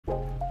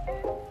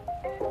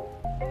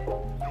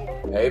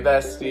Hey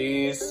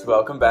besties,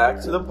 welcome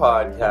back to the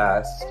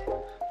podcast.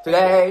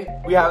 Today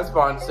we have a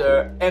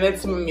sponsor, and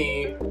it's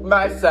me,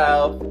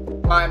 myself,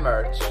 my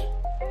merch.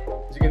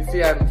 As you can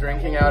see, I'm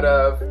drinking out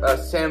of a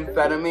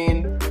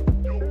Samphetamine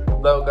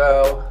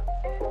logo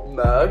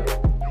mug.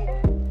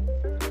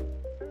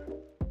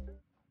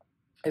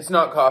 It's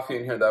not coffee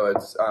in here though,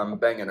 it's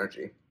Bang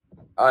Energy.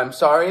 I'm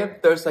sorry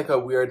if there's like a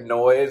weird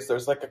noise.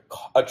 There's like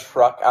a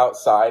truck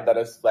outside that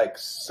is like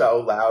so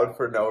loud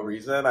for no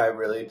reason. I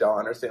really don't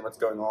understand what's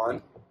going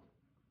on.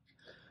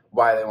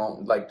 Why they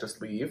won't like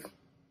just leave.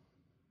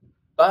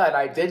 But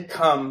I did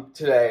come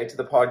today to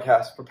the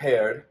podcast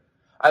prepared.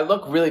 I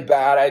look really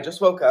bad. I just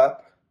woke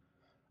up.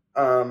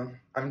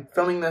 I'm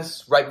filming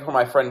this right before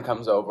my friend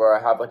comes over.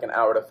 I have like an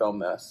hour to film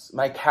this.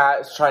 My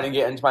cat is trying to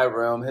get into my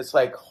room. His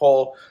like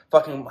whole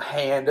fucking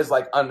hand is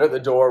like under the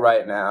door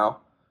right now.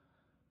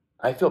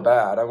 I feel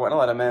bad. I want to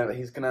let him in, but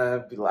he's going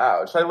to be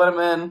loud. Should I let him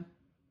in?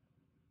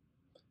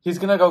 He's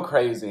going to go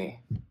crazy.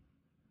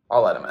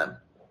 I'll let him in.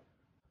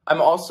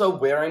 I'm also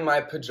wearing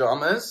my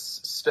pajamas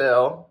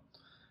still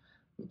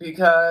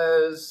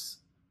because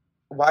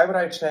why would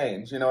I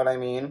change? You know what I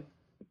mean?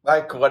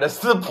 Like, what is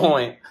the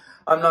point?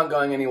 I'm not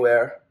going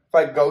anywhere. If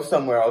I go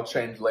somewhere, I'll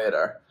change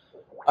later.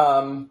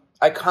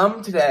 I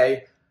come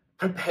today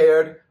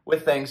prepared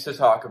with things to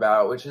talk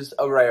about, which is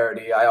a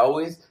rarity. I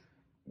always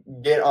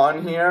get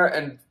on here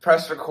and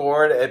press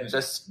record and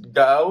just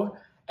go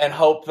and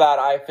hope that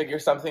I figure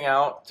something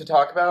out to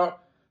talk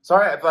about.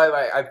 Sorry if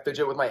I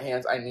fidget with my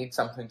hands. I need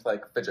something to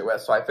like fidget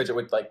with, so I fidget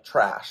with like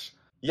trash.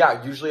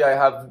 Yeah, usually I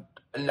have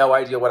no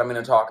idea what I'm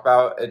going to talk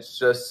about. It's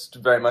just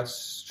very much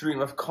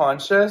stream of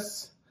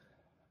conscious.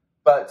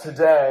 But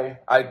today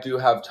I do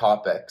have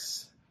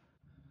topics.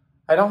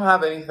 I don't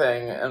have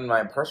anything in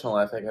my personal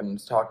life I can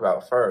talk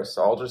about first,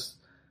 so I'll just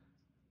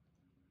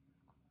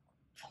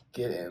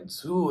get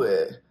into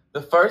it.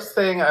 The first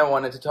thing I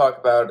wanted to talk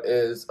about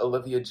is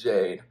Olivia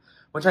Jade,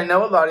 which I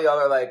know a lot of y'all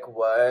are like,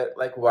 what?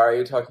 Like, why are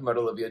you talking about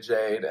Olivia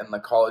Jade and the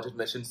college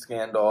admission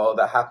scandal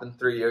that happened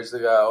 3 years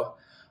ago?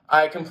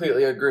 I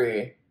completely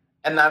agree.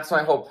 And that's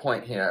my whole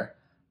point here.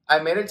 I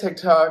made a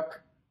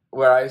TikTok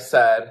where I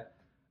said,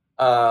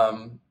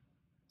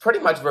 pretty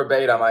much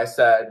verbatim, I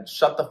said,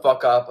 shut the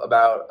fuck up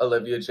about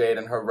Olivia Jade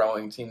and her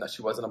rowing team that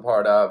she wasn't a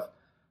part of.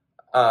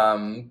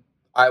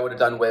 I would have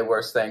done way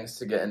worse things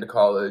to get into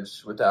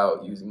college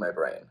without using my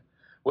brain.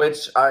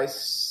 Which I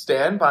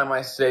stand by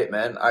my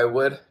statement. I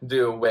would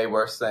do way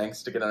worse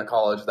things to get into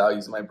college without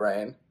using my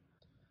brain.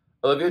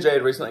 Olivia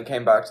Jade recently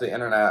came back to the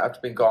internet after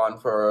being gone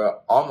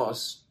for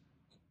almost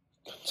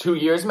 2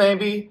 years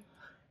maybe.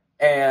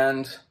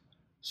 And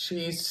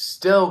she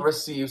still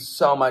receives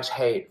so much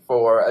hate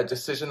for a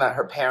decision that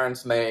her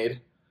parents made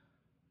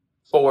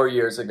 4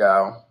 years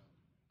ago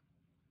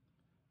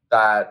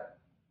that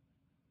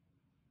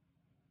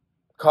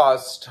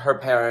cost her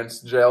parents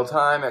jail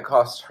time. It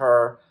cost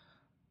her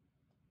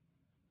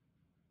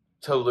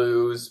to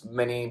lose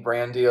many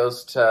brand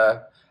deals,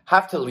 to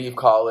have to leave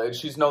college.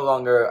 She's no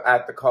longer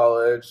at the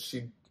college.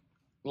 She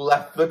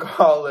left the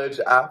college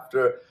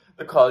after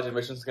the college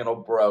admission scandal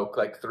broke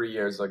like 3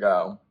 years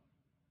ago.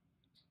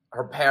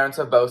 Her parents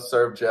have both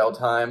served jail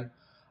time.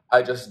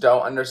 I just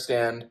don't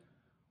understand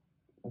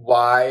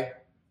why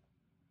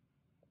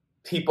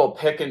people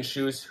pick and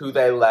choose who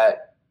they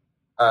let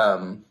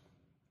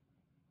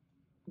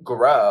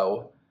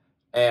grow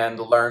and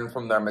learn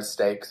from their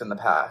mistakes in the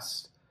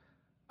past.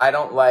 I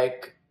don't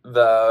like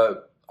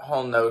the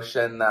whole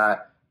notion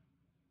that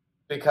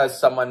because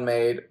someone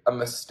made a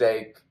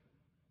mistake,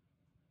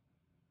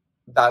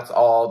 that's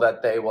all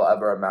that they will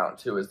ever amount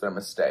to is their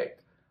mistake.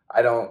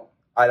 I don't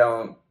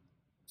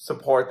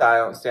support that. I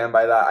don't stand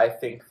by that. I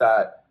think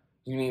that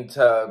you need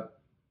to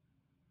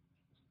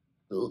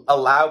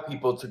allow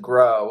people to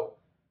grow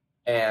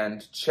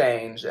and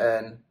change,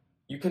 and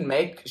you can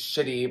make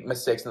shitty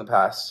mistakes in the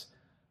past.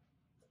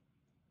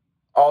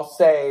 I'll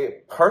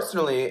say,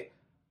 personally,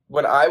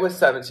 when I was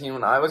 17,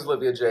 when I was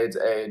Olivia Jade's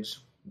age,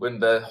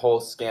 when the whole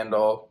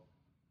scandal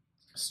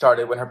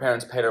started, when her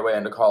parents paid her way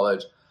into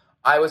college,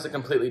 I was a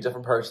completely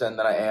different person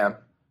than I am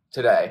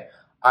today.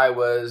 I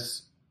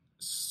was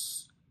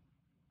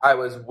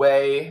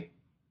way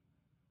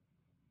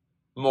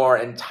more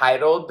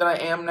entitled than I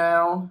am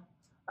now.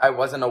 I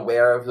wasn't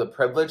aware of the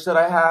privilege that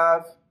I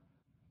have.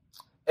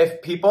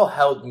 If people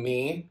held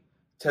me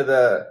to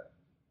the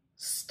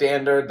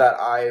standard that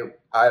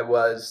I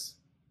was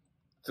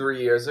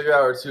 3 years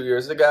ago or 2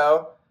 years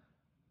ago,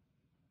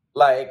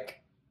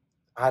 like,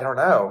 I don't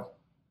know.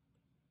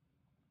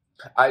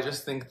 I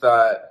just think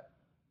that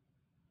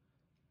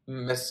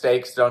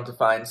mistakes don't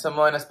define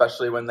someone,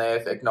 especially when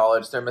they've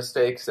acknowledged their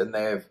mistakes and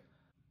they've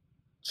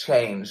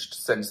changed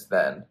since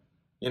then.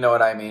 You know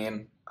what I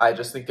mean? I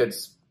just think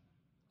it's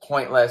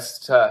pointless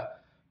to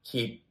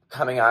keep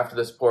coming after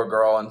this poor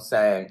girl and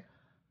saying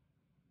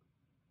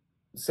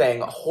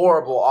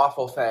horrible,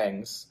 awful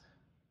things,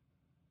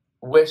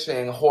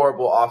 wishing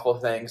horrible, awful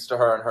things to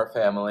her and her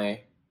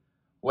family,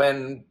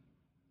 when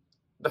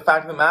the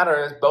fact of the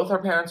matter is both her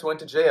parents went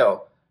to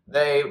jail.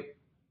 They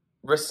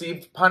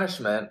received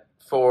punishment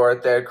for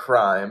their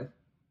crime.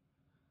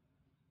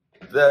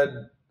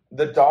 The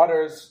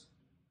daughters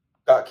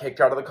got kicked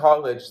out of the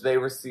college. They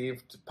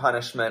received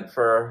punishment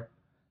for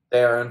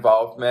their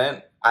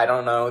involvement. I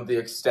don't know the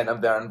extent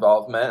of their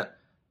involvement.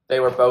 They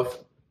were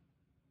both,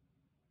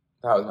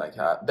 that was my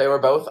cat. They were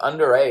both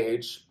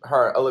underage.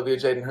 Olivia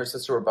Jade and her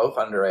sister were both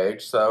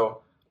underage.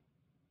 So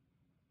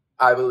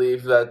I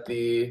believe that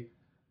the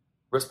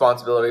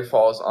responsibility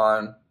falls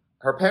on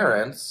her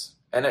parents,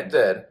 and it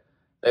did.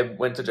 They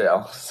went to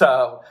jail.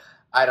 So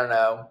I don't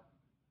know.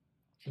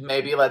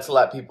 Maybe let's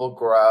let people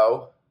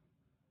grow.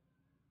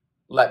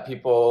 Let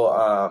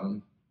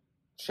people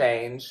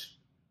change,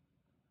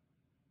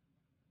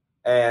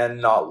 and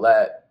not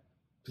let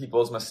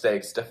people's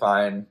mistakes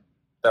define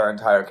their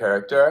entire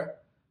character.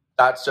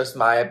 That's just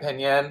my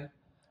opinion.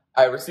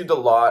 I received a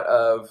lot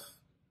of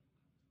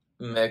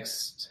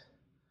mixed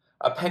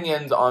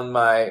opinions on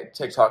my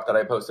TikTok that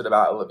I posted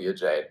about Olivia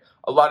Jade.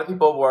 A lot of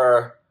people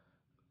were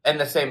in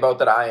the same boat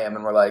that I am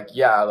and were like,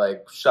 yeah,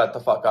 like, shut the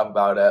fuck up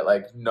about it.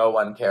 Like, no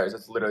one cares.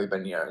 It's literally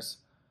been years.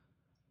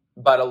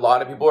 But a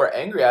lot of people were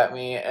angry at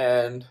me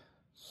and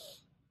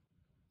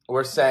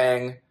were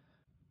saying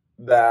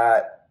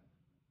that,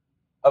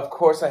 of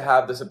course I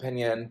have this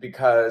opinion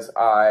because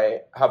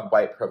I have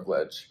white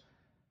privilege.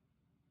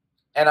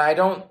 And I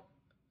don't,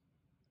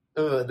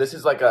 this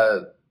is like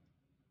a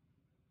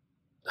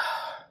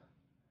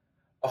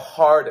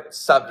hard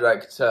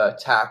subject to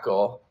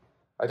tackle.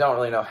 I don't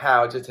really know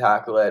how to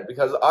tackle it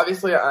because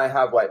obviously I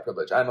have white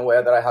privilege. I'm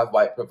aware that I have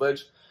white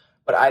privilege,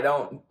 but I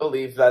don't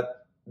believe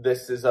that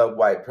this is a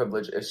white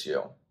privilege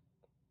issue.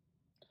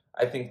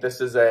 I think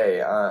this is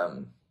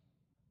a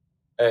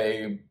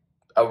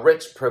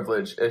rich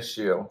privilege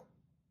issue.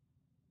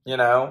 You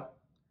know?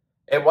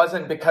 It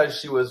wasn't because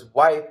she was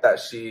white that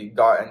she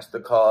got into the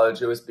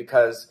college. It was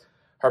because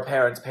her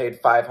parents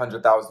paid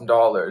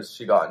 $500,000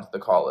 she got into the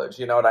college.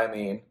 You know what I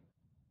mean?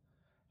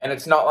 And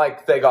it's not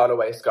like they got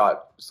away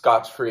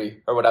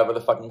scotch-free, or whatever the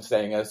fucking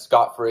saying is.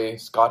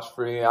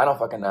 Scotch-free, I don't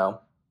fucking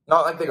know.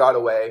 Not like they got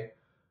away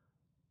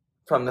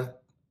from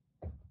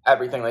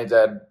everything they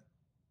did.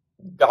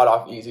 Got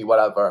off easy,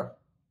 whatever.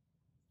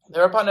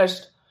 They were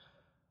punished.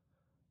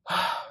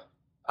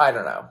 I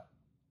don't know.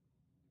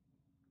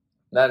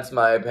 That's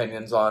my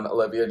opinions on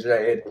Olivia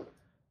Jade.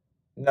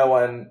 No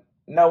one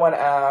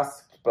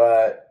asked,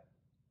 but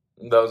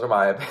those are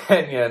my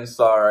opinions.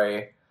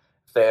 Sorry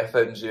if they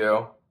offend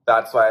you.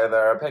 That's why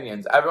they're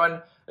opinions.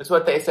 It's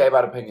what they say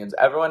about opinions.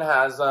 Everyone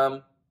has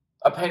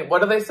opinion.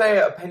 What do they say?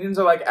 Opinions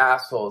are like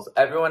assholes.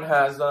 Everyone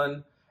has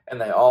them, and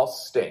they all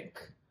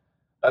stink.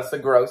 That's the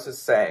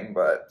grossest saying,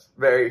 but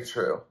very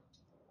true.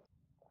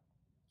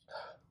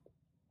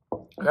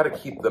 I gotta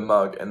keep the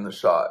mug in the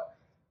shot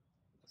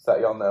so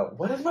that y'all know.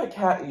 What is my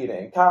cat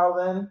eating?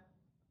 Calvin?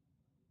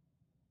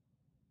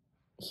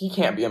 He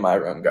can't be in my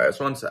room, guys.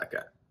 1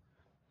 second.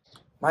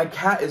 My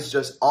cat is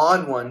just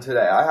on one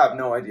today. I have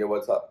no idea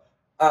what's up.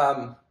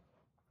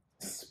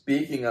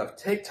 Speaking of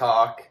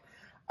TikTok,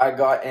 I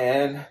got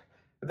in.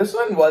 This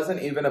one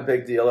wasn't even a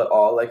big deal at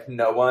all. Like,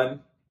 no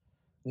one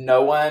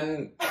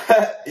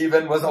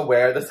even was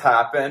aware this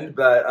happened,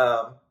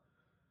 but,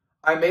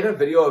 I made a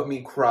video of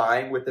me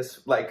crying with this,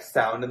 like,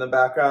 sound in the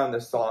background,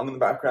 this song in the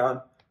background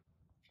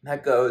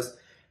that goes,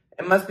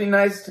 "It must be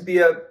nice to be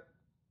a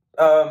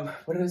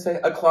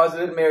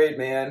closeted married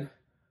man."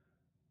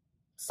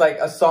 It's like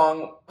a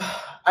song,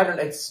 I don't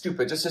know, it's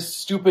stupid, just a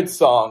stupid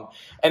song.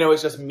 And it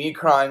was just me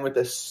crying with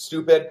this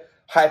stupid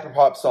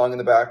hyperpop song in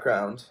the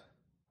background.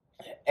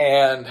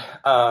 And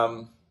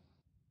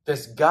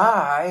this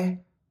guy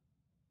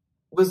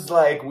was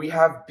like, "We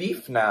have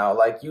beef now.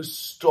 Like, you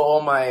stole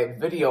my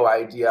video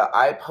idea.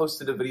 I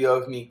posted a video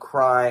of me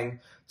crying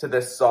to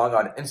this song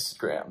on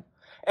Instagram."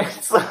 And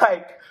it's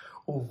like,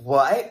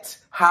 what?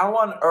 How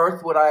on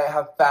earth would I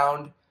have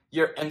found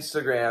your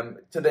Instagram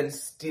to then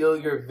steal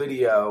your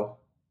video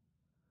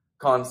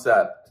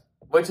concept?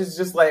 Which is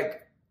just,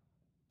 like,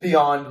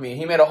 beyond me.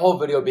 He made a whole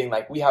video being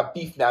like, "We have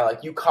beef now.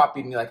 Like, you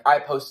copied me. Like, I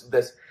posted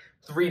this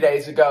 3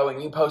 days ago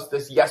and you posted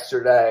this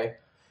yesterday."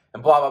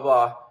 And blah, blah,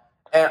 blah.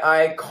 And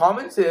I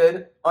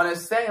commented on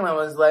his thing and I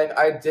was like,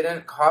 "I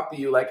didn't copy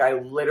you. Like, I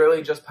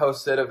literally just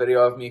posted a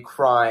video of me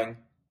crying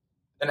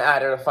and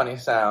added a funny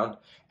sound."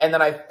 And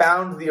then I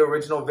found the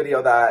original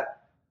video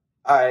that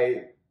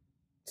I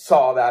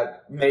saw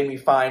that made me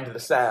find the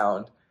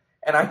sound.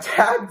 And I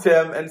tagged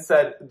him and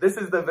said, "This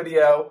is the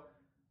video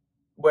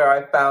where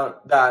I found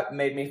that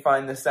made me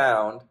find the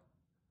sound.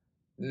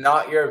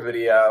 Not your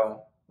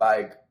video.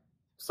 Like,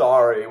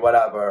 sorry,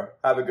 whatever.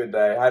 Have a good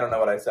day." I don't know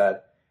what I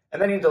said.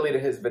 And then he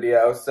deleted his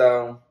video,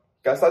 so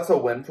guess that's a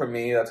win for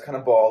me. That's kind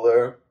of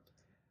baller.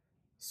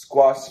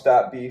 Squashed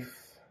that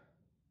beef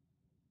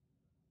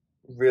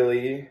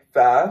really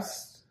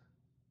fast.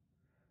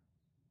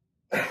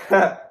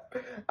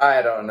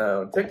 I don't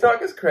know.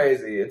 TikTok is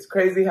crazy. It's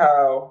crazy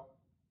how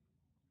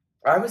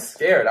I was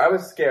scared. I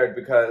was scared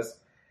because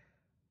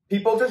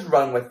people just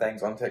run with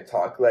things on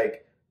TikTok.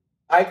 Like,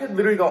 I could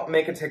literally go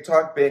make a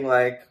TikTok being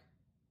like,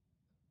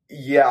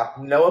 "Yeah,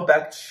 Noah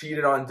Beck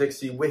cheated on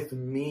Dixie with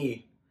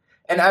me."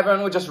 And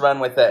everyone would just run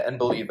with it and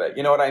believe it.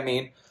 You know what I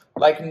mean?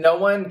 Like, no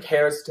one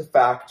cares to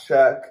fact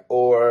check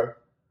or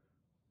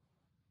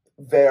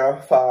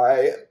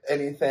verify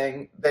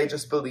anything. They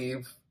just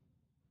believe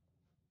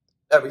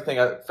everything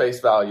at face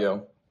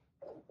value,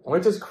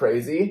 which is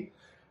crazy.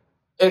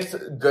 It's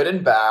good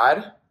and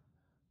bad,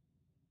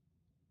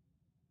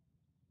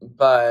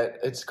 but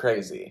it's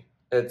crazy.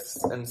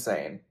 It's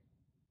insane.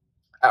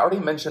 I already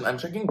mentioned I'm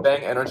drinking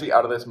Bang Energy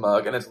out of this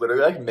mug, and it's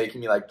literally like making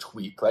me like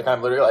tweak. Like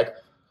I'm literally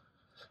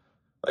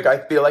like I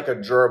feel like a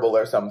gerbil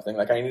or something.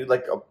 Like I need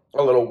like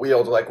a little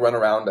wheel to like run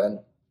around in.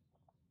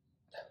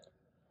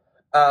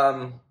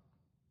 Oh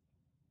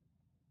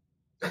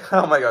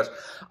my gosh.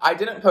 I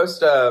didn't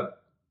post a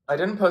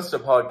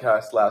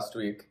podcast last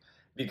week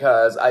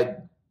because I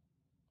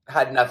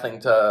had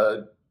nothing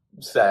to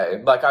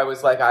say. Like I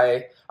was like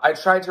I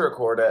tried to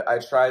record it. I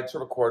tried to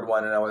record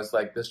one and I was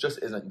like, this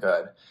just isn't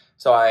good.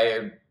 So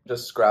I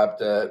just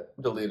scrapped it,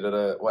 deleted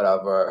it,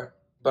 whatever.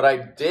 But I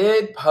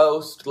did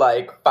post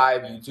like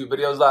 5 YouTube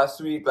videos last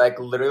week. Like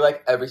literally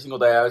like every single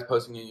day I was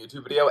posting a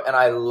YouTube video and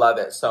I love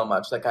it so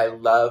much. Like I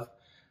love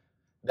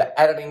the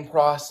editing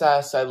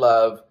process. I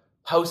love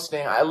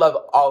posting. I love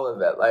all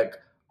of it. Like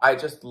I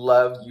just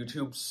love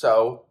YouTube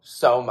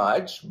so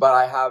much, but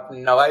I have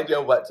no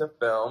idea what to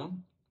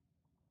film.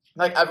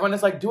 Like everyone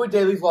is like, do a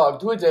daily vlog,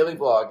 do a daily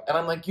vlog. And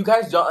I'm like, you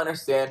guys don't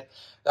understand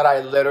that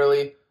I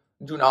literally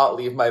do not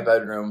leave my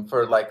bedroom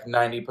for like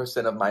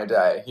 90% of my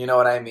day. You know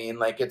what I mean?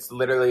 Like it's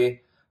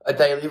literally a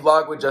daily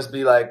vlog would just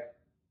be like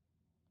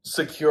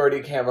security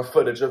camera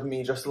footage of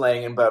me just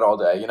laying in bed all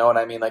day. You know what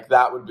I mean? Like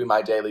that would be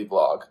my daily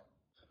vlog.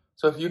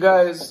 So if you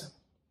guys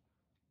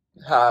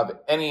have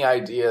any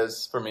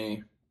ideas for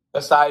me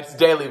besides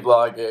daily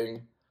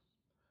vlogging,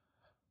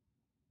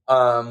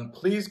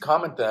 please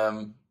comment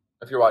them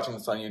if you're watching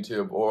this on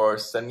YouTube, or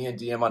send me a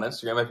DM on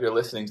Instagram if you're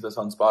listening to this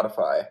on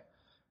Spotify,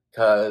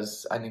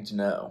 because I need to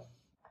know.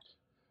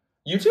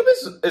 YouTube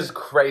is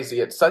crazy.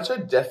 It's such a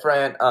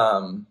different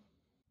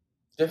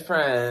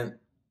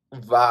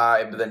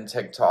vibe than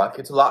TikTok.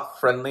 It's a lot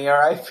friendlier,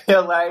 I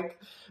feel like,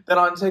 than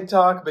on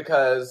TikTok,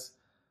 because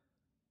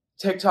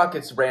TikTok,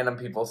 it's random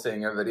people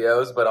seeing your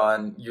videos, but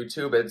on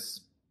YouTube,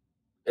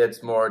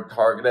 it's more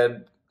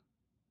targeted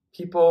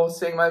people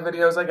seeing my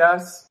videos, I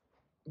guess.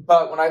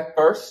 But when I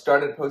first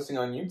started posting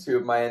on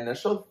YouTube, my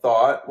initial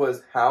thought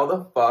was, how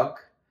the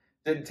fuck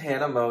did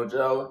Tana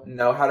Mongeau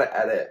know how to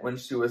edit when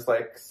she was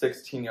like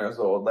 16 years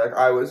old? Like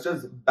I was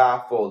just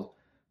baffled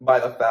by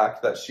the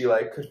fact that she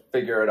like could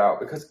figure it out,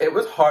 because it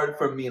was hard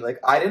for me. Like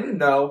I didn't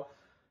know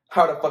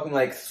how to fucking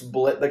like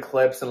split the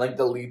clips and like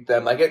delete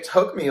them. Like it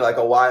took me like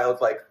a while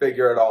to like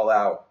figure it all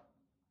out.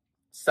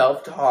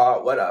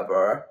 Self-taught,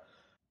 whatever.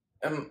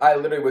 And I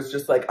literally was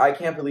just like, I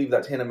can't believe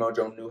that Tana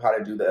Mongeau knew how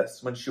to do this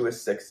when she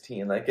was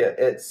 16. Like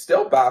it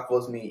still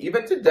baffles me.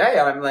 Even today,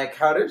 I'm like,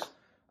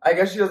 I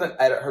guess she doesn't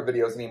edit her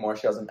videos anymore.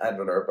 She has an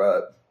editor,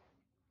 but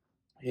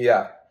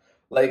yeah,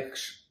 like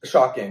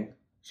shocking.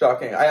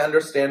 I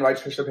understand why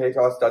Trisha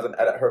Paytas doesn't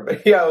edit her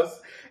videos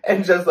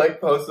and just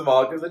like post them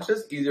all, because it's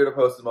just easier to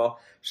post them all.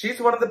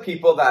 She's one of the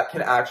people that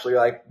can actually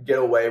like get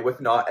away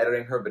with not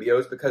editing her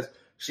videos, because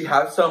she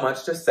has so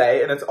much to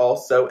say and it's all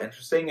so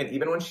interesting. And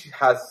even when she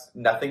has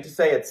nothing to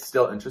say, it's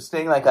still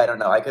interesting. Like, I don't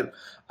know. I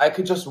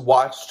could just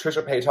watch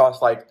Trisha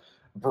Paytas like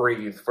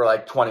breathe for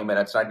like 20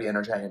 minutes and I'd be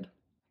entertained.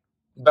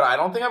 But I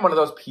don't think I'm one of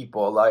those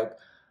people like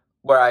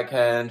where I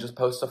can just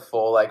post a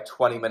full like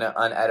 20-minute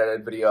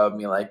unedited video of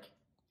me like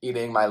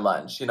eating my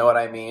lunch. You know what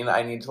I mean?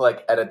 I need to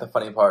like edit the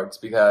funny parts,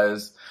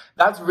 because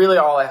that's really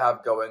all I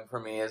have going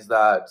for me, is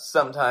that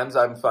sometimes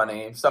I'm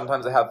funny.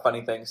 Sometimes I have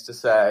funny things to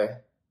say.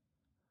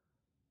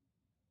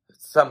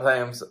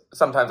 Sometimes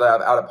I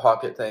have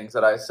out-of-pocket things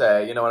that I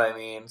say, you know what I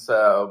mean?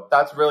 So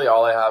that's really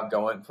all I have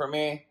going for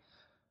me.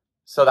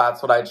 So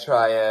that's what I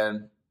try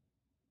and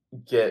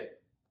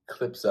get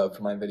clips of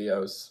for my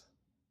videos.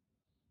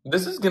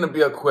 This is going to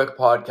be a quick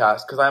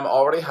podcast because I'm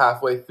already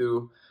halfway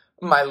through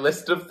my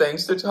list of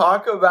things to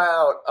talk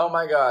about. Oh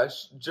my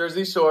gosh,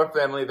 Jersey Shore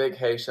family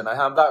vacation. I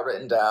have that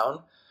written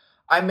down.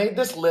 I made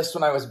this list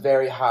when I was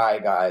very high,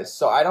 guys.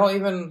 So I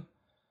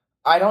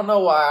don't know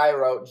why I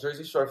wrote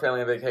Jersey Shore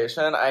family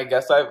vacation. I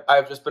guess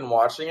I've just been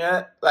watching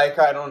it. Like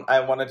I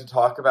wanted to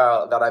talk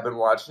about that I've been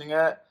watching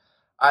it.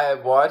 I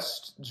have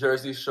watched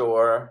Jersey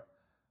Shore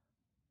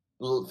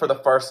for the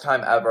first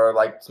time ever,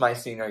 like it's my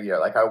senior year.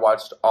 Like I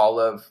watched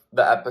all of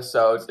the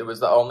episodes. It was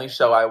the only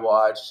show I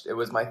watched. It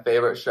was my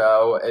favorite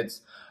show.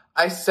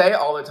 I say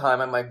all the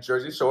time, I'm like,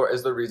 Jersey Shore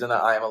is the reason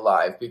that I am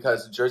alive,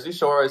 because Jersey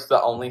Shore is the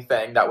only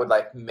thing that would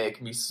like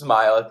make me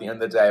smile at the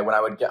end of the day when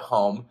I would get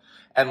home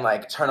and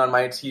like turn on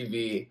my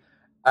TV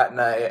at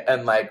night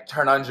and like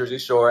turn on Jersey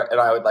Shore,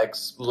 and I would like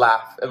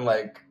laugh and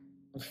like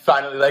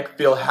finally like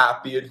feel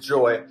happy and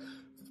joy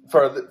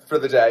for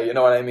the day. You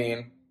know what I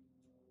mean?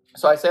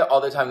 So I say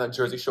all the time that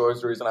Jersey Shore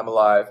is the reason I'm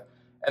alive.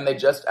 And they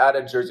just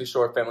added Jersey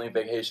Shore Family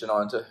Vacation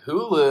onto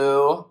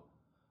Hulu.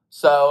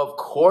 So, of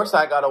course,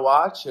 I gotta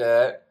watch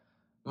it.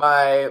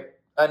 My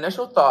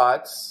initial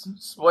thoughts,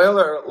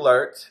 spoiler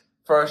alert,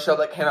 for a show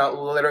that came out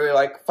literally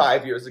like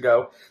 5 years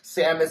ago,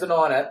 Sam isn't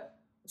on it.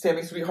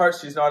 Sammy Sweetheart,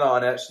 she's not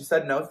on it. She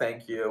said no,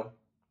 thank you.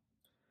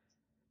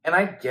 And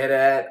I get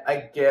it.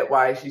 I get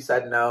why she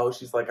said no.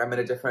 She's like, I'm in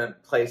a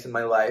different place in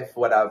my life,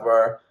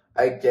 whatever.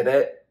 I get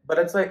it. But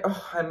it's like,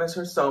 oh, I miss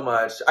her so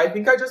much. I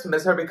think I just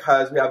miss her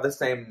because we have the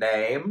same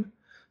name.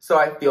 So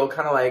I feel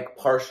kind of like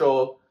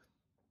partial.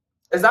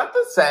 Is that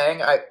the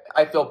saying?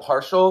 I feel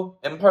partial?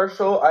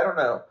 Impartial? I don't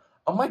know.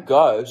 Oh my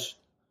gosh.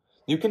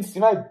 You can see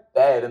my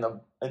bed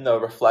in the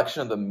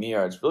reflection of the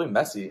mirror. It's really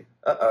messy.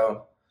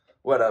 Uh-oh.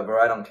 Whatever.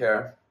 I don't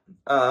care.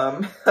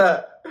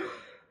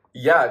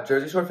 Yeah,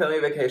 Jersey Shore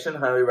Family Vacation,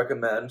 highly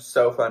recommend.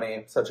 So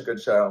funny. Such a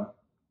good show.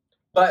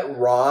 But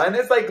Ron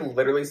is like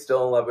literally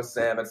still in love with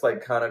Sam. It's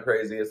like kind of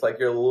crazy. It's like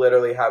you're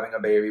literally having a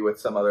baby with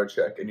some other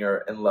chick and you're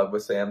in love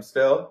with Sam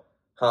still.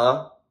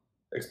 Huh?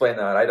 Explain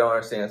that. I don't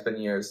understand. It's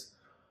been years.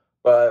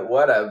 But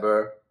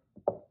whatever.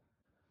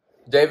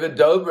 David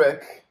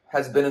Dobrik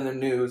has been in the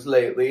news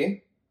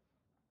lately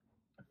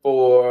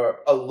for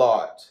a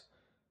lot.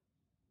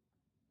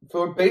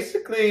 For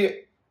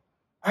basically,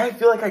 I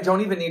feel like I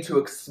don't even need to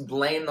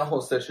explain the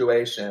whole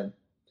situation.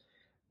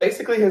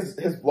 Basically, his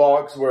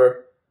vlogs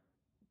were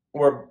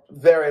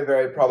very,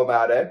 very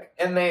problematic.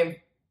 And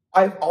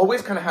I've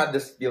always kind of had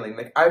this feeling.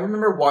 Like, I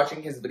remember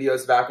watching his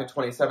videos back in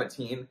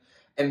 2017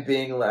 and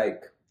being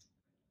like,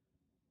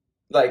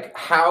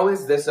 how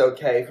is this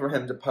okay for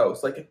him to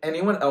post? Like, if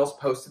anyone else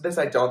posted this,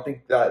 I don't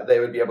think that they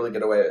would be able to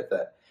get away with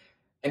it.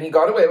 And he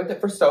got away with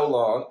it for so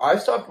long. I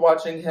stopped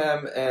watching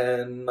him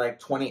in, like,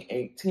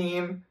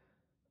 2018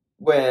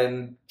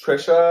 when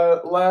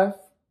Trisha left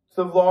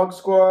the vlog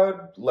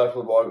squad,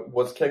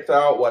 was kicked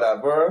out,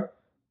 whatever.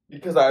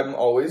 Because I'm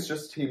always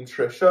just Team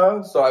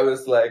Trisha. So I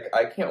was like,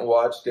 I can't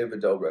watch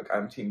David Dobrik.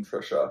 I'm Team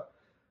Trisha.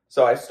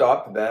 So I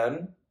stopped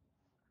then.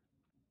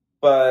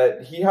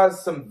 But he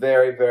has some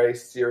very, very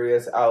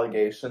serious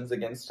allegations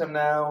against him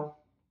now.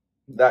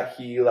 That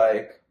he,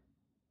 like,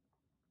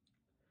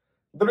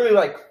 literally,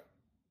 like,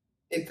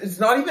 it's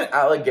not even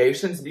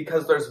allegations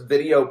because there's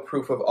video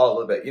proof of all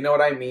of it. You know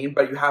what I mean?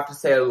 But you have to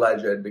say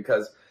alleged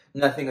because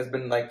nothing has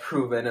been, like,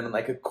 proven in,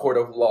 like, a court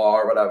of law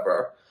or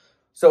whatever.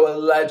 So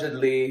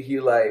allegedly, he,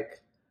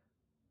 like,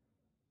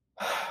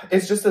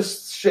 is just a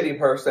shitty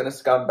person, a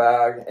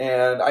scumbag.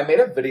 And I made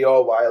a video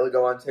a while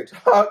ago on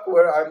TikTok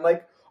where I'm,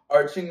 like,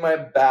 arching my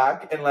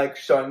back and, like,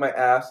 showing my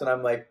ass. And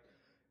I'm like,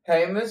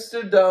 hey,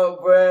 Mr.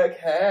 Dobrik,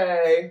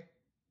 hey.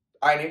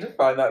 I need to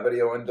find that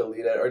video and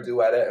delete it or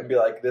duet it and be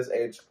like, this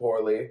aged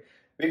poorly.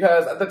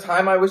 Because at the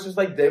time, I was just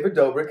like, David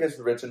Dobrik is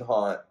rich and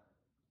hot.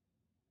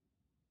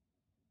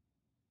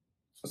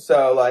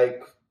 So,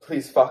 like,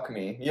 please fuck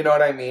me. You know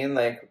what I mean?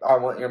 Like, I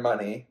want your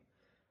money.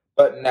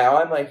 But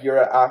now I'm like,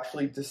 you're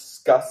actually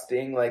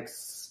disgusting, like,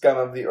 scum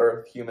of the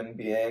earth human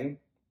being.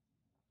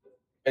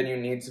 And you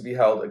need to be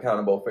held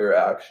accountable for your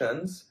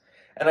actions.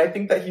 And I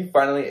think that he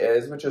finally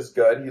is, which is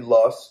good. He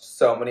lost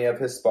so many of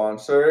his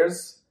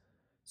sponsors.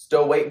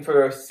 Still waiting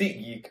for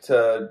SeatGeek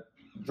to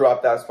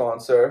drop that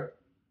sponsor.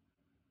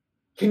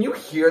 Can you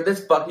hear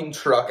this fucking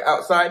truck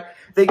outside?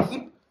 They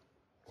keep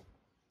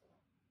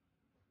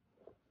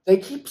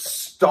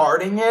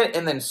starting it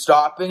and then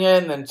stopping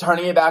it and then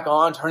turning it back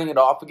on, turning it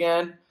off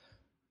again.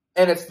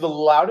 And it's the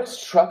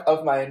loudest truck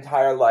of my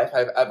entire life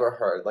I've ever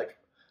heard. Like,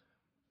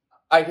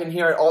 I can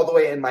hear it all the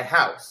way in my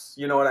house.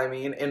 You know what I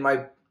mean? In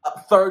my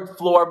third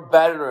floor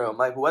bedroom.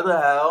 Like, what the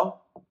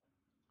hell?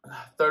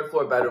 Third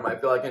floor bedroom. I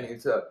feel like I need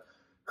to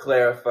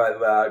clarify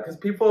that. Because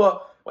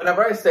people,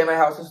 whenever I say my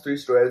house is 3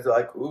 stories, they're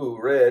like, ooh,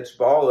 rich,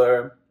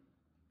 baller.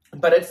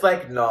 But it's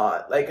like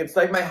not. Like, it's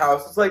like my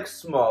house is like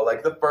small.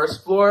 Like, the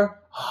first floor,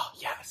 oh,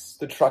 yes,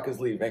 the truck is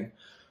leaving.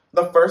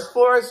 The first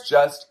floor is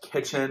just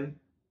kitchen,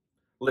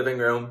 living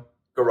room,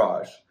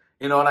 garage.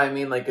 You know what I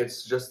mean? Like,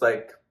 it's just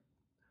like,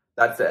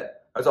 that's it.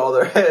 That's all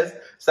there is.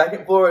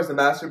 Second floor is the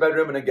master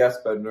bedroom and a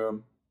guest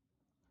bedroom.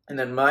 And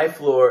then my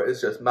floor is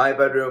just my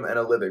bedroom and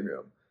a living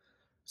room.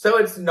 So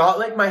it's not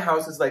like my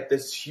house is like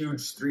this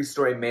huge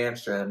 3-story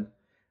mansion.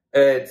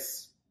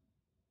 It's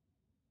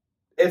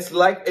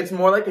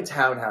more like a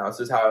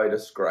townhouse is how I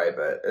describe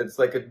it. It's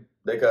like a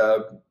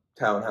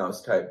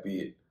townhouse type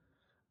beat.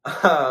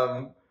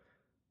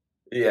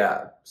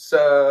 Yeah.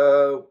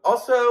 So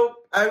also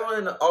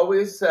everyone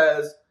always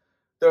says,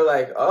 they're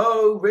like,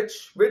 oh,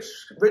 rich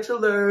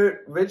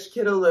alert, rich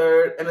kid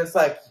alert. And it's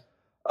like,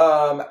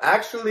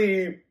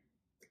 actually,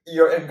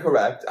 you're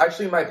incorrect.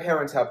 Actually, my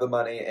parents have the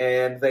money,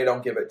 and they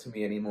don't give it to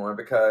me anymore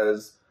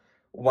because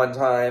one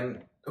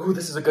time... Ooh,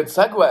 this is a good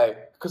segue,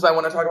 because I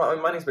want to talk about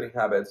my money spending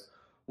habits.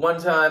 One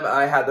time,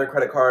 I had their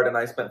credit card, and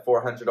I spent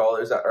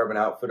 $400 at Urban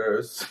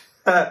Outfitters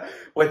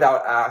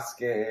without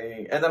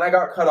asking. And then I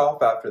got cut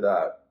off after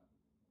that.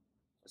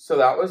 So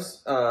that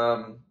was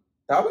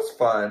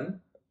fun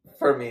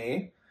for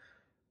me.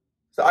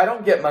 So I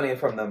don't get money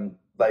from them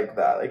like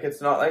that. Like,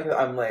 it's not like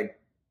I'm like,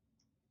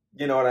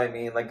 you know what I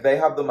mean? Like, they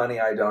have the money,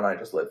 I don't, I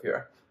just live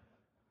here.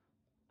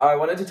 I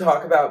wanted to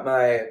talk about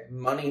my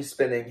money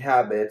spending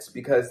habits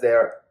because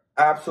they're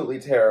absolutely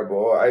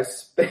terrible. I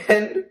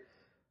spend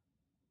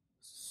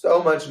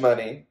so much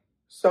money.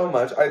 So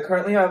much. I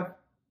currently have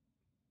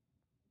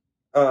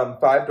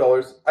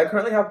 $5. I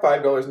currently have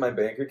 $5 in my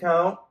bank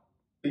account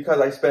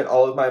because I spent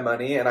all of my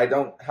money, and I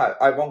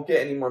won't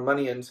get any more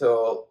money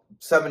until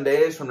 7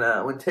 days from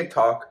now when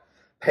TikTok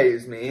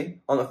pays me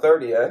on the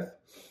 30th.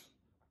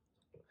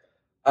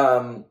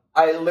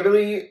 I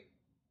literally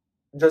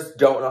just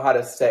don't know how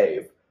to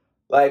save.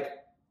 Like,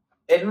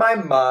 in my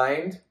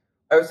mind,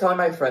 I was telling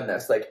my friend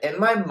this, like, in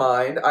my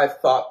mind, I've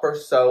thought for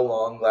so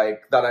long,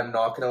 like, that I'm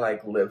not gonna,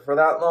 like, live for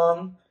that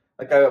long.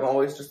 Like, I'm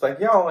always just like,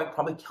 yeah, I'll, like,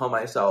 probably kill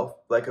myself,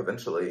 like,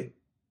 eventually.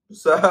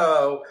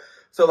 So,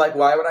 like,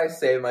 why would I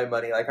save my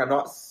money? Like, I'm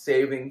not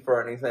saving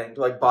for anything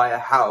to, like, buy a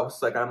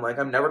house. Like, I'm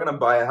never gonna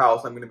buy a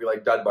house. I'm gonna be,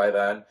 like, dead by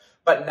then.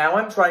 But now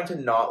I'm trying to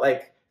not,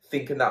 like,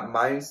 think in that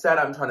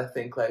mindset. I'm trying to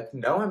think, like,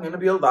 no, I'm gonna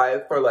be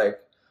alive for, like,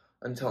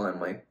 until I'm,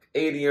 like,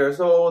 80 years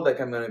old.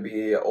 Like, I'm gonna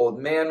be an old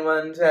man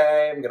one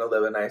day. I'm gonna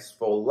live a nice,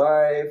 full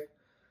life.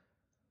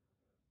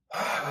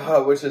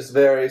 Which is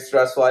very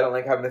stressful. I don't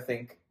like having to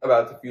think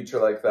about the future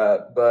like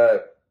that.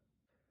 But,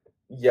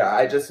 yeah,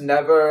 I just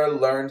never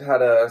learned how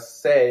to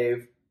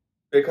save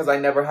because I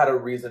never had a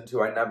reason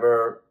to. I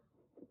never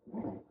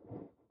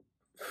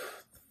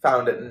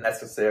found it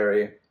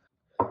necessary.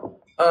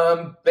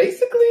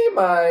 Basically,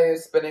 my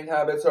spending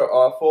habits are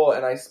awful,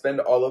 and I spend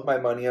all of my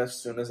money as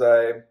soon as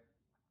I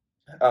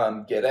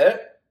get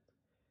it,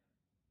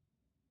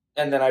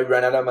 and then I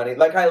run out of money.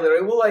 Like, I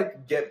literally will,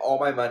 like, get all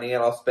my money,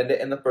 and I'll spend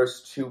it in the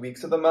first 2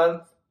 weeks of the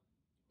month,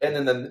 and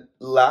then the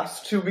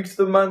last 2 weeks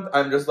of the month,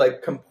 I'm just,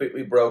 like,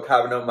 completely broke,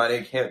 have no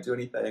money, can't do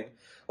anything,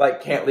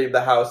 like, can't leave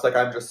the house, like,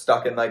 I'm just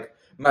stuck in, like,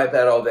 my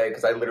bed all day,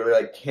 because I literally,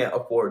 like, can't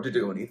afford to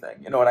do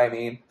anything, you know what I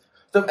mean?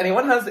 So if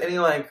anyone has any,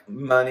 like,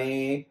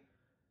 money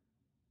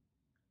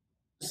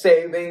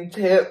saving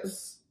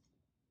tips,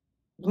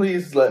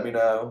 please let me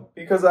know,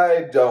 because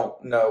I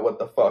don't know what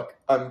the fuck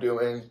I'm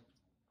doing.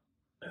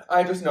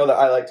 I just know that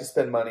I like to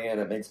spend money and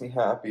it makes me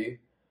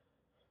happy.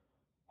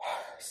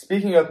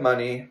 Speaking of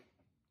money,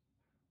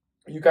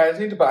 you guys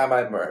need to buy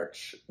my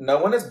merch. No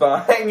one is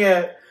buying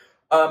it.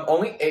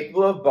 Only 8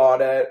 people have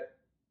bought it,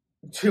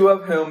 2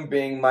 of whom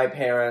being my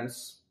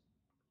parents,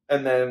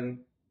 and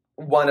then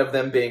 1 of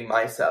them being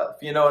myself.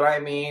 You know what I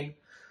mean?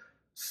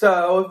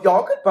 So, if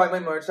y'all could buy my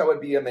merch, that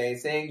would be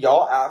amazing.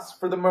 Y'all asked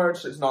for the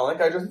merch. It's not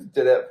like I just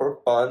did it for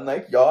fun.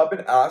 Like, y'all have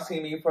been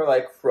asking me for,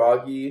 like,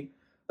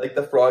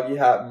 the Froggy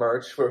Hat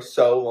merch for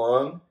so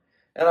long.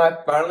 And I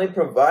finally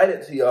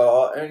provided to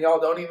y'all, and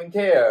y'all don't even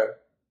care.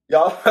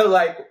 Y'all are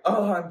like,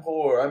 oh, I'm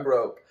poor, I'm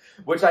broke.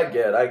 Which I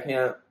get. I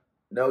can't,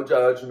 no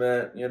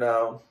judgment, you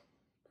know.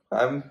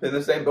 I'm in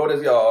the same boat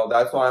as y'all.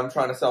 That's why I'm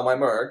trying to sell my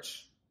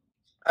merch.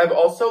 I've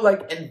also,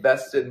 like,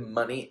 invested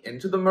money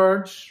into the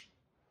merch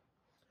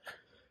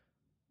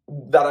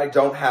that I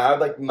don't have,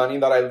 like, money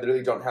that I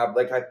literally don't have.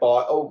 Like, I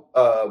bought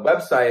a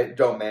website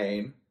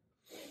domain.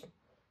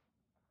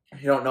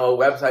 If you don't know, a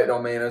website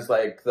domain is,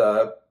 like,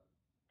 the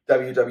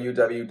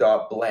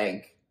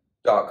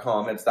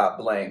www.blank.com. It's that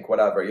blank,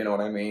 whatever, you know what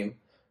I mean?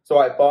 So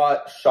I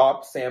bought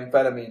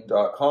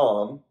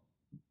shopsamphetamine.com.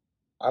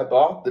 I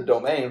bought the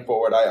domain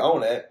for it. I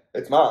own it.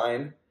 It's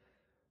mine.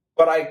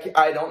 But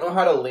I don't know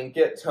how to link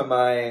it to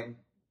my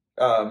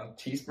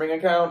Teespring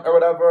account or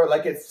whatever.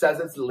 Like, it says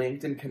it's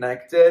linked and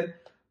connected,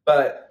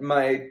 but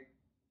my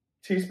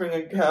Teespring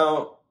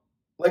account,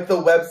 like,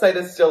 the website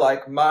is still,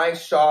 like, my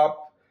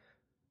shop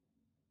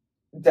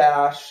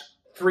dash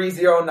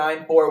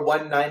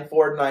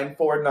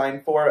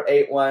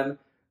 30941949499481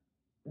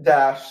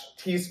 dash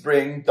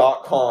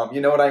teespring.com.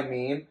 You know what I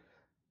mean?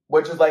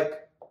 Which is, like,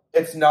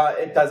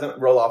 it doesn't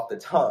roll off the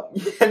tongue.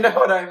 You know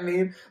what I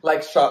mean?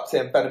 Like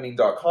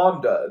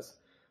shopsamphetamine.com does.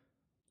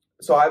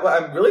 So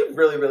I'm really,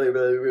 really, really,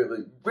 really,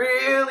 really,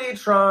 really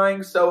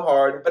trying so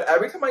hard. But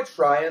every time I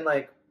try and,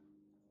 like,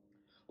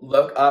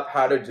 look up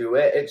how to do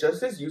it, it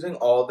just is using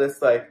all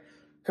this, like,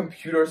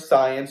 computer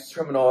science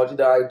terminology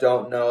that I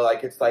don't know.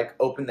 Like, it's like,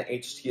 open the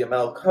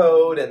HTML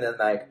code and then,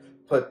 like,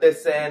 put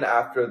this in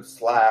after the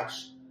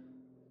slash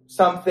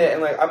something.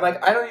 And, like, I'm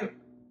like, I don't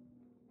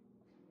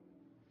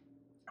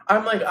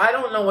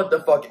know what the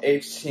fuck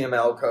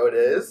HTML code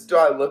is. Do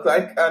I look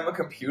like I'm a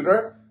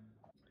computer?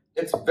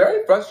 It's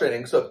very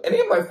frustrating. So if any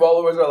of my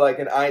followers are, like,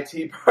 an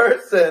IT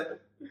person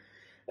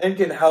and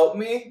can help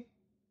me,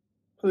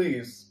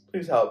 please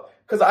help.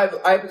 Because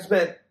I've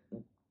spent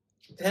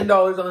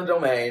 $10 on the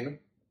domain,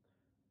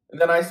 and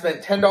then I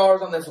spent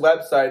 $10 on this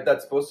website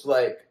that's supposed to,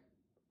 like,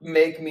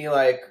 make me,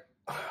 like,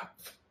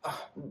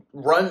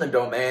 run the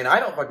domain.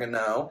 I don't fucking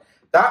know.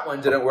 That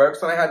one didn't work,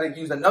 so I had to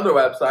use another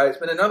website,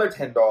 spend another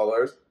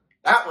 $10.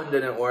 That one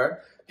didn't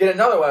work. Get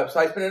another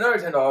website, spend another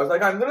 $10.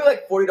 Like, I'm literally,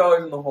 like,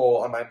 $40 in the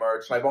hole on my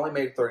merch, and I've only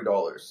made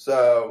 $30.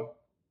 So,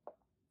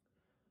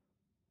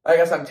 I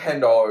guess I'm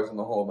 $10 in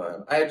the hole,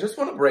 then. I just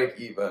want to break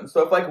even.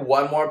 So if, like,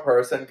 one more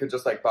person could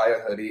just, like, buy a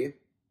hoodie,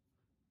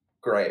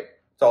 great.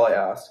 That's all I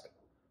ask.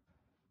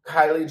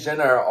 Kylie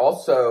Jenner,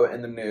 also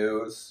in the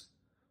news.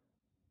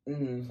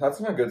 That's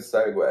not a good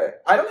segue.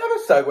 I don't have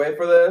a segue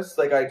for this.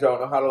 Like, I don't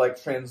know how to,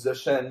 like,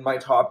 transition my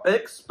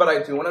topics, but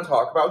I do want to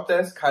talk about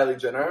this. Kylie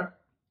Jenner,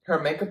 her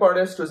makeup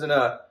artist was in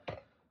a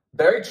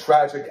very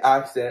tragic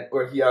accident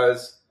where he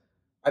has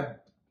I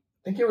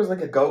think it was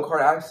like a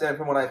go-kart accident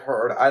from what I've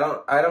heard. I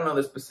don't know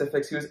the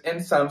specifics. He was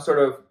in some sort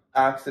of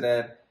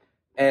accident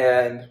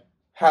and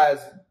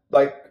has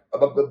like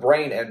a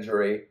brain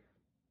injury,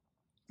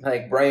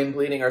 like brain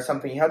bleeding or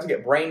something. He had to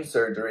get brain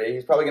surgery.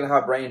 He's probably gonna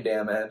have brain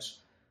damage.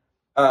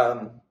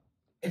 And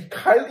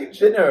Kylie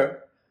Jenner,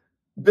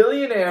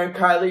 billionaire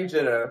Kylie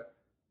Jenner,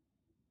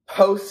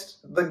 posts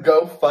the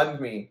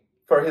GoFundMe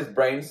for his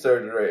brain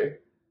surgery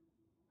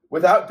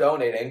without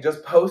donating,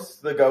 just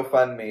posts the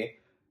GoFundMe,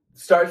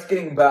 starts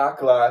getting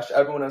backlash.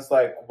 Everyone is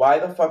like, why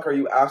the fuck are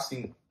you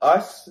asking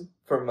us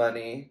for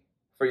money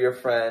for your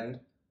friend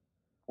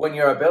when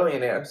you're a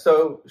billionaire?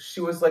 So she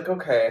was like,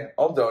 okay,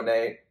 I'll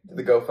donate to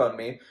the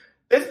GoFundMe.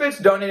 This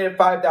bitch donated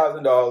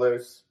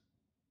 $5,000.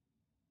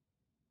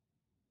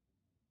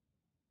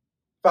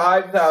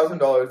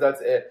 $5,000, that's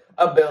it.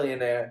 A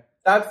billionaire.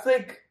 That's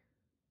like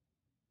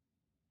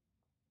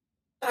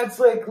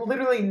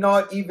literally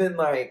not even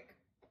like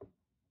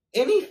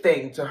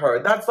anything to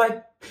her. That's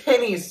like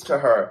pennies to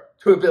her,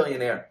 to a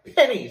billionaire.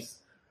 Pennies.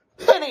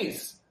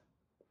 Pennies.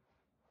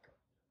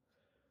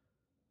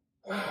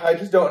 I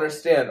just don't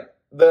understand.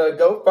 The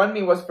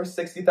GoFundMe was for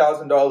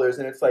 $60,000,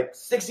 and it's like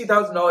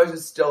 $60,000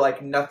 is still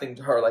like nothing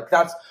to her. Like,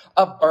 that's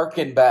a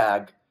Birkin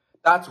bag.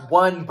 That's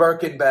one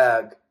Birkin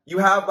bag. You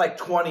have like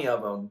 20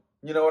 of them.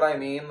 You know what I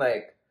mean?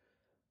 Like,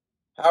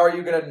 how are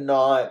you gonna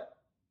not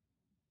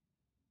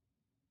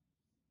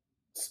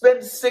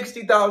spend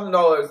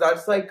 $60,000?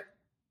 That's like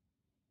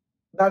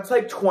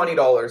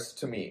 $20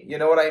 to me. You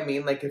know what I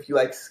mean? Like, if you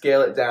like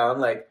scale it down,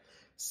 like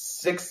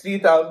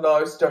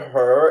 $60,000 to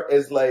her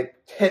is like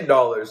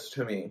 $10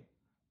 to me.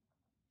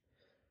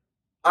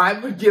 I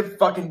would give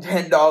fucking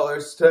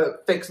 $10 to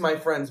fix my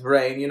friend's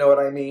brain, you know what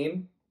I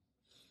mean?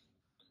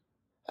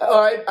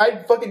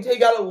 I'd fucking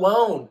take out a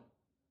loan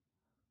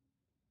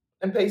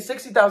and pay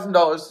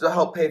 $60,000 to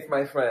help pay for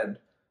my friend.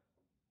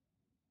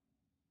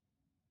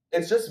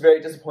 It's just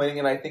very disappointing,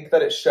 and I think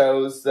that it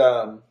shows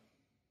how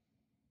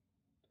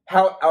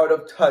out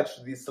of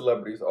touch these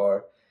celebrities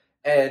are.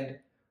 And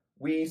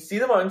we see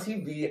them on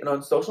TV and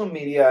on social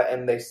media,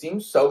 and they seem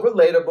so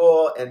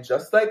relatable and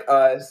just like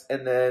us,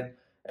 and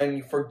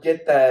you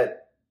forget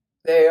that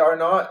they are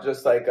not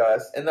just like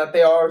us, and that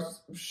they are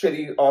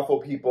shitty, awful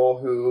people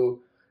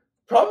who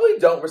probably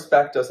don't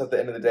respect us at the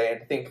end of the day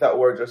and think that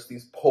we're just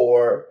these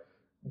poor,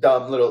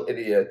 dumb little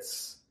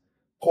idiots,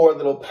 poor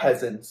little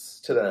peasants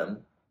to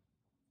them.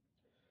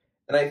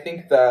 And I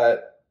think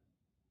that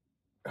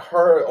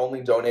her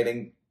only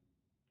donating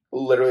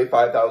literally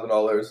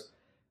 $5,000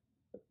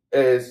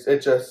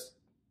 it just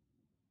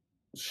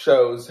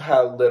shows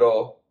how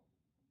little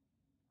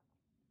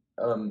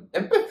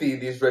empathy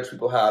these rich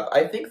people have.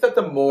 I think that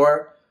the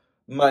more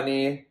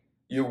money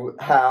you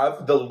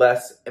have, the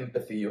less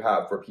empathy you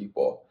have for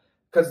people.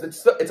 Because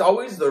it's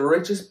always the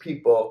richest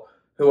people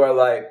who are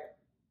like,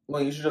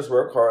 well, you should just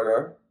work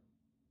harder.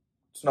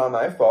 It's not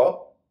my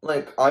fault.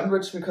 Like, I'm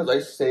rich because I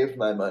saved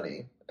my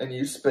money. And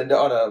you spend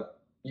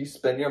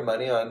your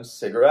money on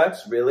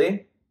cigarettes?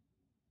 Really?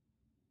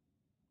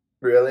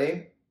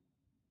 Really?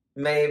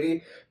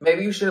 Maybe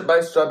you shouldn't buy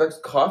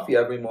Starbucks coffee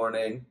every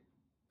morning.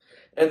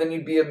 And then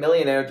you'd be a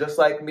millionaire just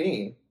like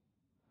me.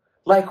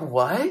 Like,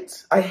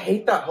 what? I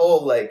hate that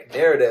whole, like,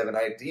 narrative and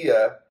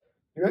idea.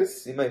 You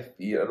guys see my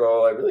feet at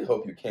all? I really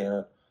hope you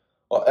can't.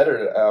 I'll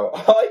edit it out.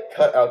 I'll, like,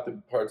 cut out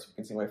the parts so you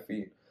can see my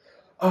feet.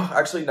 Oh,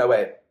 actually, no,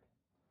 wait.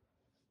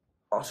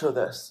 I'll show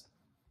this.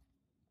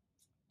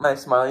 My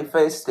smiley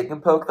face stick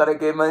and poke that I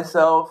gave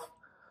myself.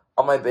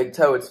 On my big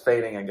toe, it's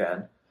fading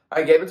again.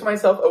 I gave it to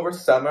myself over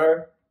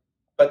summer,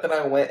 but then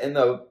I went in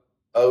the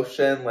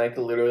ocean, like,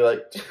 literally,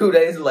 like, 2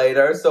 days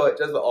later, so it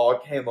just all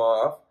came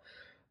off.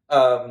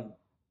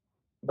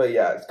 But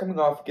yeah, it's coming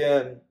off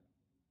again.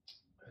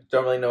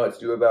 Don't really know what to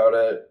do about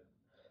it.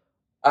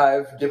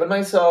 I've not given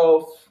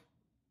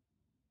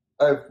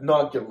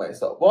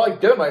myself. Well, I've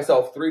given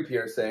myself 3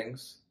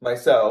 piercings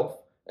myself,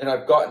 and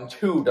I've gotten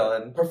 2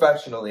 done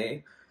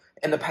professionally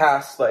in the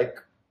past, like,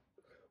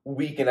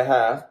 week and a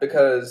half,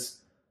 because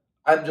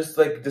I'm just,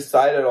 like,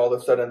 decided all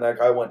of a sudden, like,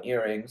 I want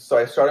earrings. So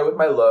I started with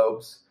my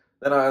lobes.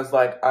 Then I was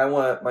like, I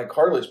want my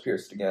cartilage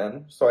pierced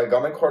again. So I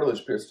got my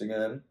cartilage pierced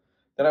again.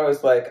 Then I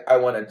was like, I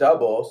want a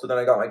double. So then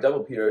I got my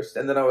double pierced.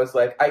 And then I was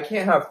like, I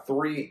can't have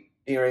 3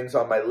 earrings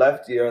on my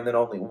left ear and then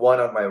only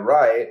 1 on my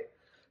right.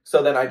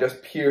 So then I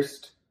just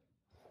pierced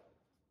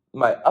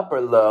my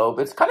upper lobe.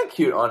 It's kind of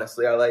cute,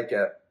 honestly. I like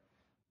it.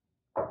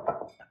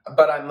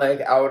 But I'm like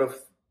I want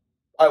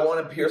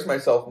to pierce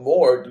myself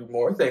more, do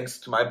more things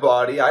to my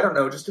body. I don't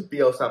know, just to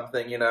feel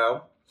something, you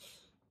know?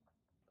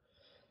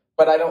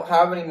 But I don't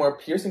have any more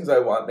piercings I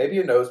want. Maybe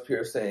a nose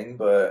piercing,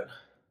 but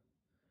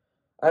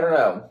I don't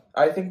know.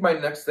 I think my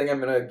next thing I'm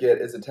going to get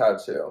is a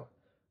tattoo.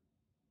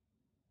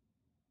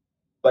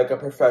 Like a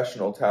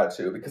professional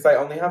tattoo, because I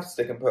only have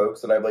stick and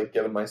pokes that I've, like,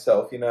 given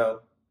myself, you know?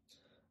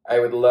 I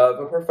would love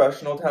a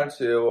professional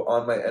tattoo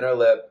on my inner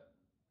lip,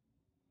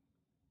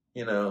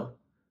 you know,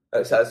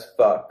 that says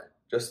fuck.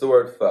 Just the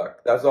word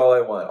fuck. That's all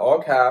I want.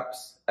 All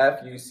caps,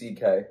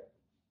 F-U-C-K.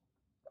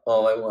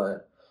 All I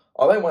want.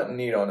 All I want and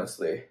need,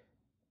 honestly.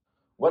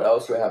 What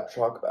else do I have to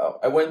talk about?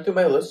 I went through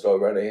my list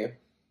already.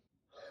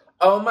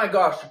 Oh my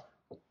gosh.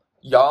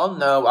 Y'all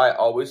know I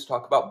always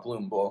talk about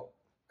Bloomble.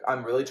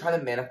 I'm really trying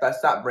to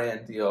manifest that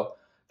brand deal.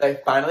 They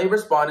finally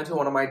responded to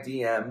one of my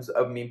DMs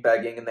of me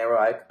begging, and they were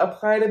like,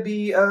 apply to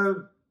be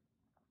a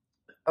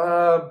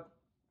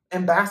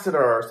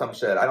ambassador or some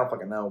shit. I don't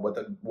fucking know what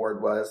the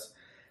word was.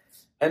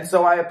 And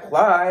so I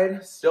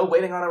applied, still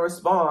waiting on a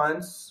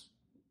response.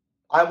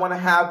 I want to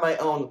have my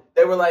own.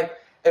 They were like,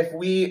 if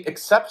we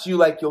accept you,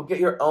 like, you'll get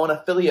your own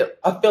affiliate.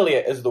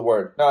 Affiliate is the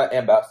word, not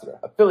ambassador.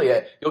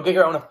 Affiliate. You'll get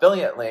your own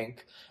affiliate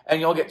link, and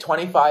you'll get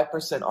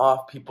 25%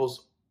 off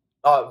people's,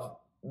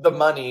 the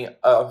money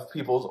of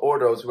people's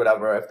orders,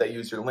 whatever, if they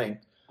use your link.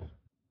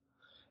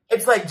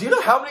 It's like, do you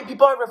know how many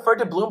people I referred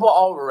to Bloomble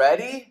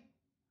already?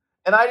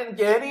 And I didn't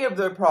get any of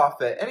their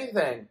profit,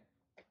 anything.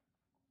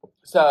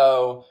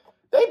 So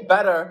they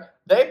better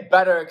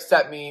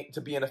accept me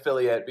to be an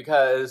affiliate,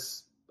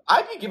 because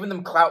I'd be giving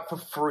them clout for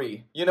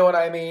free. You know what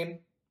I mean?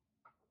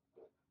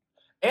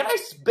 And I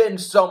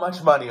spend so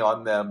much money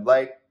on them.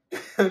 Like,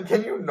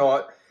 can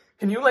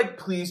you like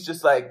please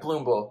just like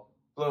Bloomble.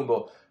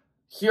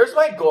 Here's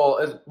my goal,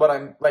 is what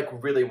I'm like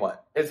really want.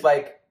 It's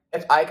like,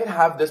 if I could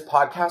have this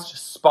podcast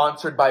just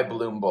sponsored by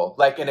Bloomble,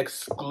 like an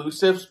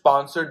exclusive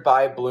sponsored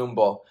by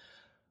Bloomble,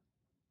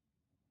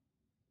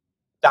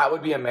 that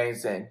would be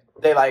amazing.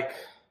 They like,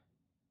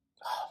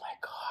 oh my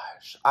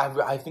gosh,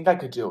 I think I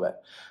could do it.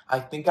 I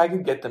think I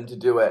could get them to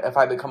do it if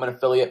I become an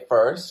affiliate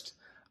first.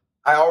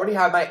 I already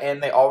have my in.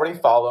 They already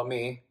follow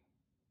me.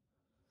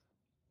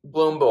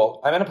 Bloomble.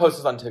 I'm going to post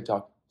this on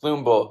TikTok.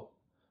 Bloomble.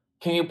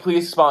 Can you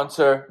please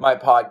sponsor my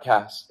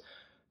podcast?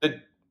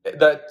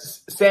 The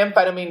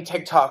Samphetamine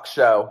TikTok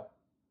show.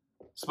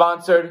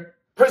 Sponsored.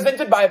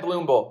 Presented by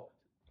Bloomble.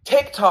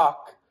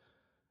 TikTok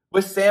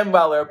with Sam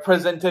Weller.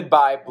 Presented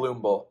by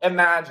Bloomble.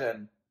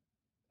 Imagine.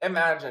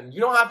 You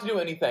don't have to do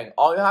anything.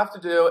 All you have to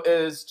do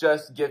is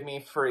just give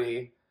me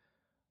free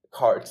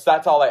cards.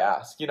 That's all I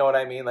ask. You know what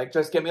I mean? Like,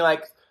 just give me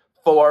like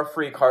 4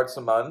 free cards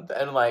a month,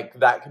 and like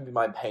that can be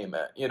my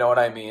payment. You know what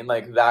I mean?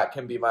 Like, that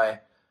can be my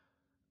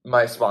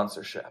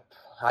sponsorship.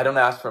 I don't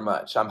ask for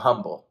much. I'm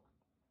humble.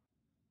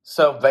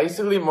 So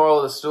basically, moral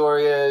of the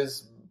story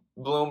is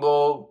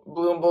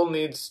Bloomble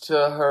needs to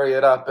hurry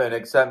it up and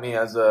accept me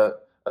as a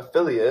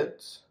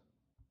affiliate.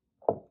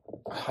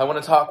 I want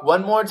to talk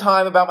one more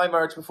time about my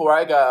merch before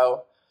I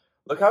go.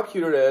 Look how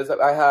cute it is.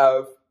 I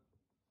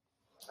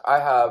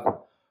have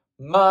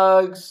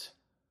mugs,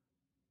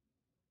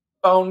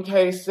 phone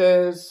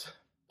cases,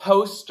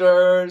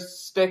 posters,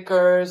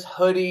 stickers,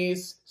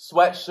 hoodies,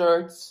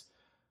 sweatshirts,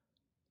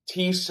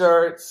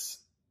 t-shirts,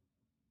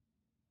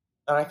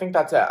 and I think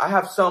that's it. I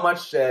have so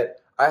much shit.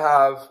 I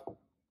have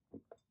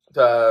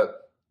the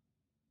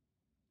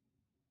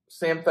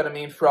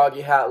Samphetamine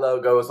Froggy Hat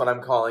logo is what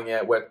I'm calling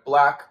it, with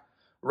black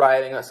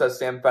writing that says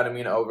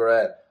Samphetamine over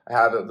it. I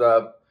have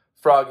the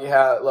Froggy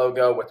Hat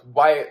logo with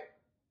white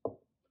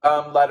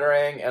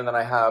lettering, and then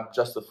I have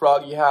just the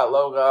Froggy Hat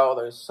logo.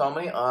 There's so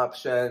many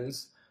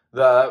options.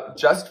 The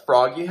just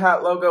Froggy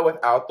Hat logo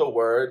without the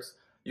words,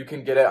 you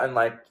can get it in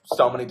like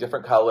so many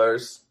different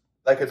colors.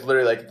 Like, it's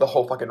literally like the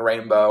whole fucking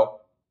rainbow.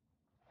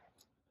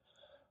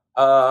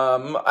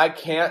 I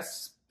can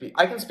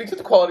speak to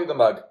the quality of the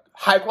mug.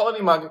 High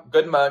quality mug,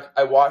 good mug.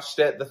 I washed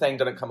it. The thing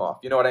didn't come off.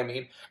 You know what I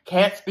mean?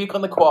 Can't speak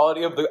on the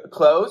quality of the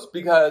clothes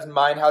because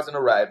mine hasn't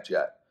arrived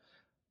yet.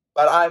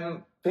 But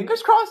I'm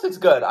fingers crossed it's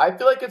good. I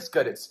feel like it's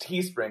good. It's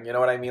Teespring. You know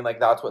what I mean? Like,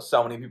 that's what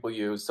so many people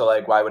use. So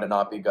like, why would it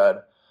not be good?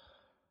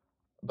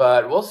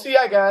 But we'll see,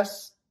 I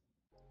guess.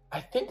 I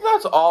think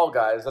that's all,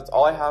 guys. That's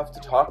all I have to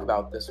talk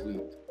about this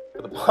week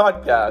for the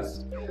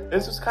podcast.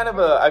 This was kind of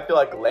I feel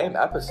like, lame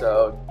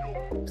episode,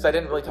 because I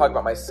didn't really talk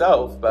about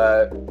myself,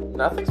 but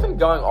nothing's been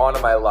going on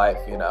in my life,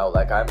 you know?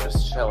 Like, I'm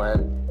just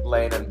chilling,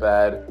 laying in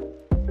bed,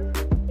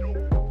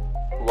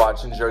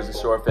 watching Jersey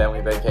Shore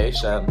Family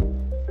Vacation.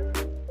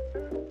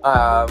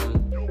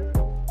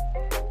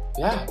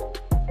 Yeah.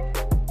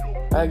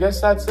 I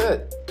guess that's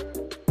it.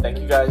 Thank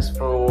you guys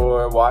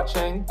for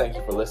watching. Thank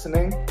you for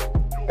listening.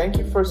 Thank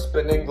you for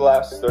spending the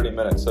last 30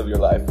 minutes of your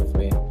life with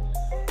me.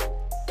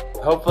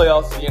 Hopefully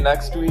I'll see you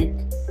next week.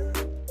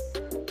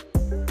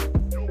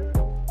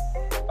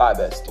 Bye,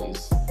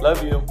 besties.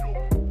 Love you.